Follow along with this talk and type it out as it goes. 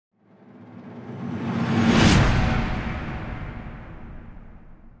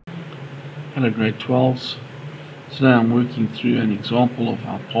Hello grade 12s. Today I'm working through an example of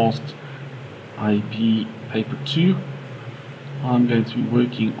our past IEP paper 2. I'm going to be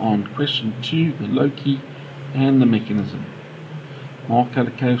working on question 2, the Loci and the mechanism. Mark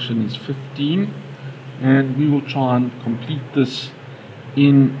allocation is 15 and we will try and complete this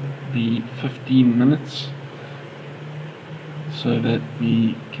in the 15 minutes so that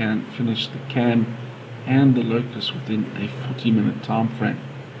we can finish the can and the locus within a 40-minute time frame.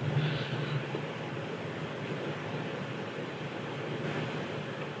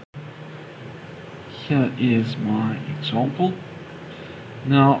 Here is my example.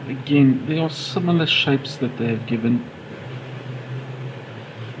 Now again, there are similar shapes that they have given.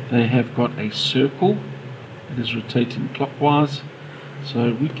 They have got a circle that is rotating clockwise,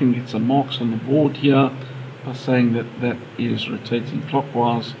 so we can get some marks on the board here by saying that that is rotating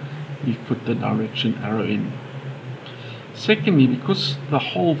clockwise. We've put the direction arrow in. Secondly, because the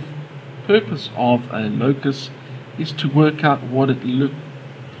whole purpose of a locus is to work out what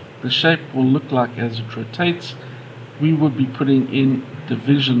the shape will look like as it rotates, we would be putting in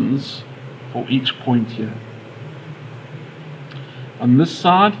divisions for each point here. On this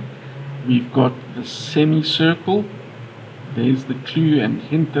side, we've got the semicircle. There's the clue and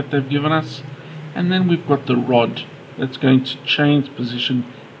hint that they've given us. And then we've got the rod that's going to change position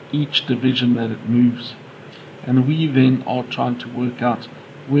each division that it moves. And we then are trying to work out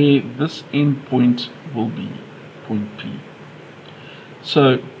where this end point will be, point P.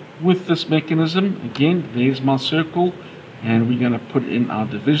 So with this mechanism, again, there's my circle, and we're going to put in our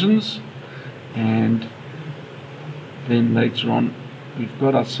divisions, and then later on we've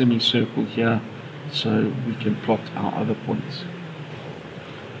got our semicircle here so we can plot our other points.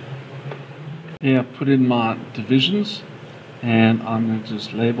 Here I put in my divisions and I'm going to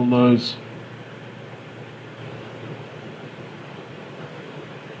just label those.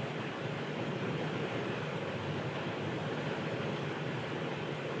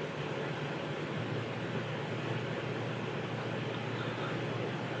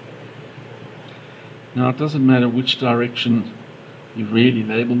 Now it doesn't matter which direction you really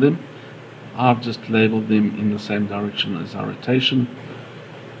label them. I've just labeled them in the same direction as our rotation.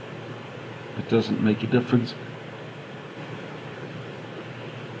 It doesn't make a difference.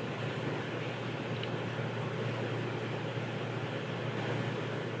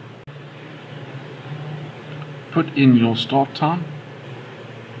 Put in your start time.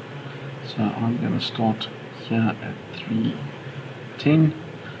 So I'm going to start here at 3:10.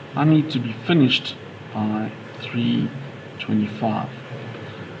 I need to be finished by 3:25.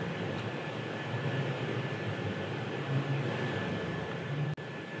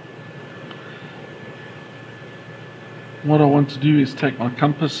 What I want to do is take my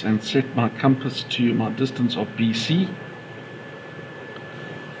compass and set my compass to my distance of BC.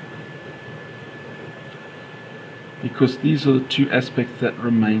 Because these are the two aspects that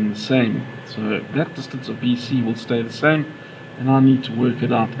remain the same. So that distance of BC will stay the same, and I need to work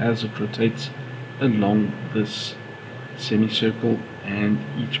it out as it rotates along this semicircle and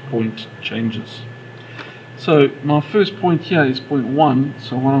each point changes. So my first point here is point 1,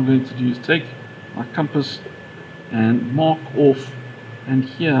 so what I'm going to do is take my compass and mark off, and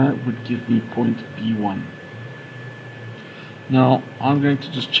here would give me point B1. Now I'm going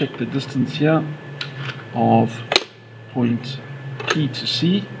to just check the distance here of point P to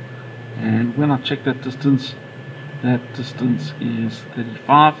C, and when I check that distance is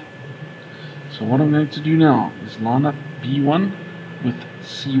 35. So what I'm going to do now is line up B1 with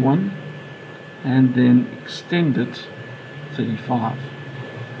C1 and then extend it 35.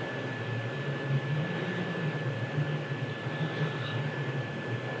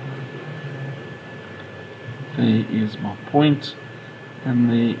 There is my point, and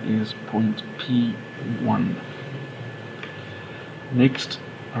there is point P1. Next,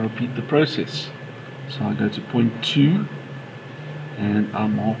 I repeat the process. So I go to point 2 and I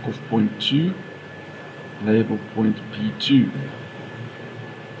mark off point 2, label point P2.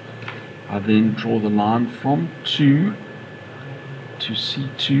 I then draw the line from 2 to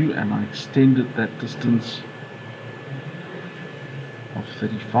C2 and I extended that distance of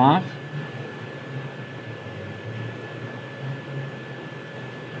 35.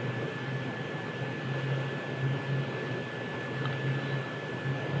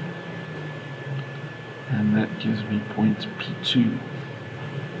 And that gives me point P2.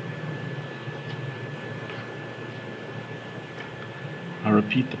 I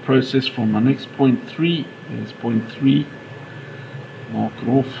repeat the process for my next point 3. There's point 3. Mark it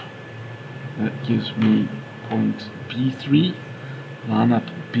off. That gives me point B3. Line up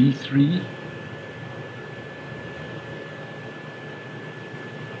B3.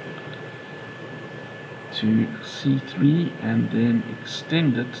 to C3 and then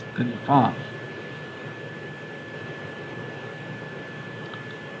extend it 35.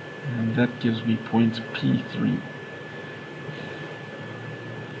 And that gives me point P3.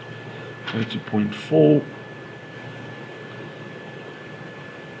 Go to point 4.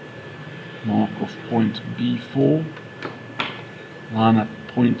 Mark off point B4. Line up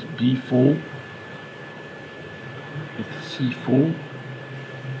point B4 with C4.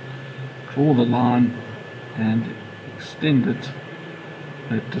 Draw the line and extend it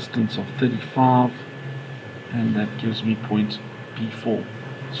that distance of 35, and that gives me point P4.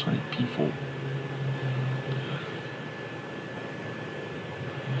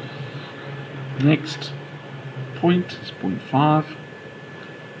 Next point is point 5.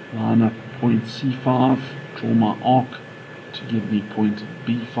 Line up point C5, draw my arc to give me point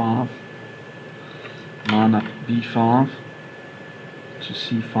B5. Line up B5 to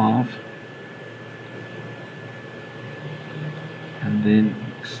C5, and then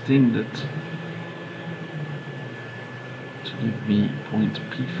extend it to give me point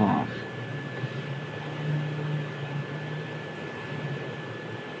P5.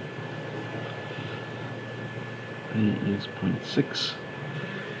 There is point 6.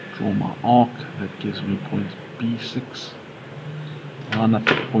 Draw my arc, that gives me point B6. Line up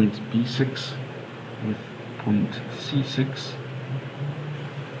point B6 with point C6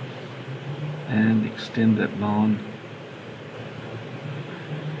 and extend that line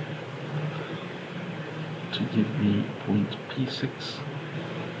to give me point P6.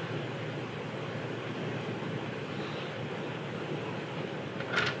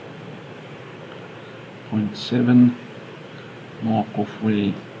 Point 7, mark off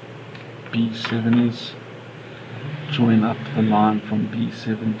where B7 is, join up the line from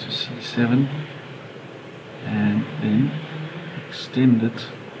B7 to C7 and then extend it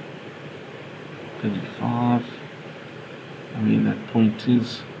 35, and where that point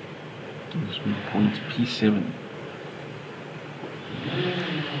is gives me point P7.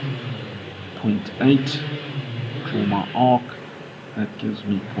 Point 8, draw my arc, that gives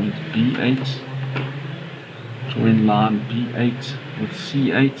me point B8. Join line B8 with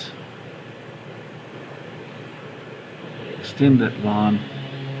C8. Extend that line,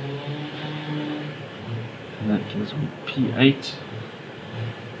 and that gives me P8.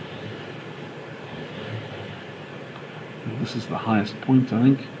 And this is the highest point, I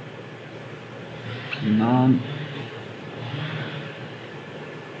think. P9.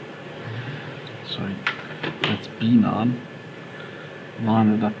 Sorry, that's B9. Line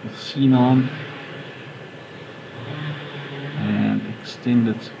it up with C9 and extend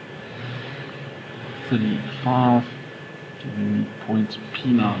it 35, giving me point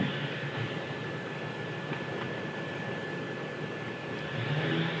P9.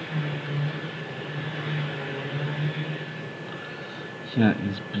 Here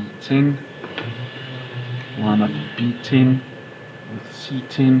is B10. Line up B10 with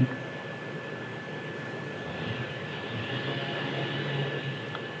C10.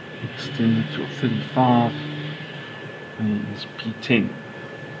 Extend it to 35. And it is P10.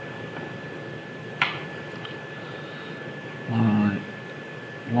 My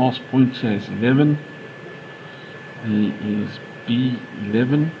last point here is 11. There is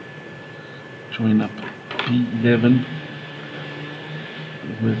B11. Join up B11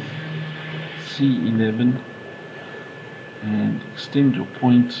 with C11 and extend your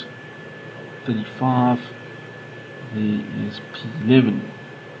point 35. There is P11.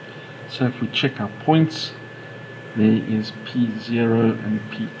 So if we check our points, there is P0 and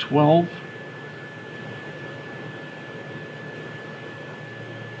P12.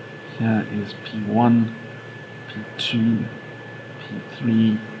 Here is P1, P2,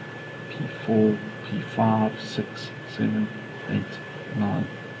 P3, P4, P5, 6, 7, 8, 9,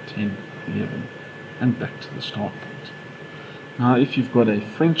 10, 11, and back to the start point. Now if you've got a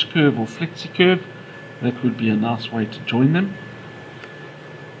French curve or flexi curve, that would be a nice way to join them.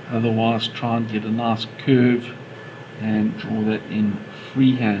 Otherwise, try and get a nice curve and draw that in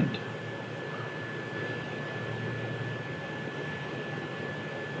freehand.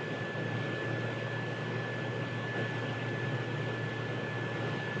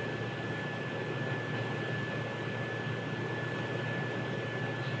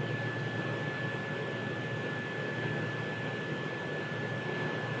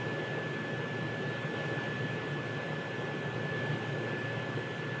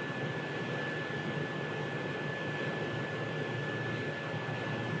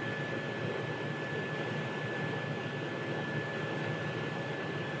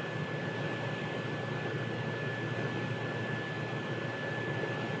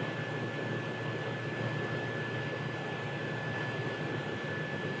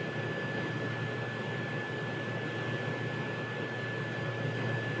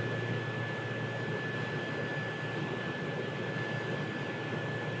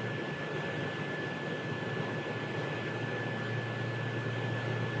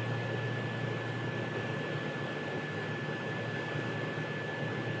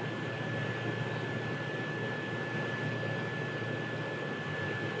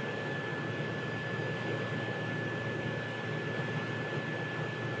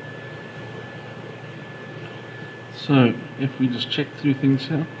 So if we just check through things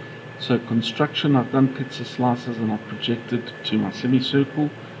here, so construction, I've done pizza slices and I've projected to my semicircle,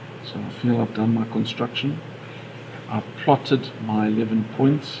 so I feel I've done my construction. I've plotted my 11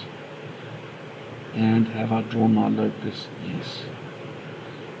 points, and have I drawn my locus? Yes.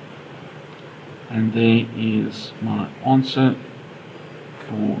 And there is my answer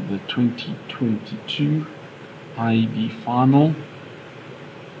for the 2022 IEB final.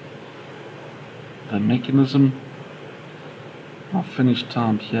 The mechanism, my finish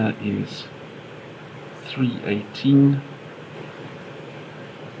time here is 3:18.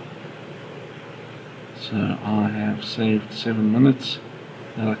 So I have saved 7 minutes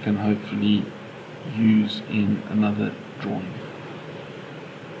that I can hopefully use in another drawing.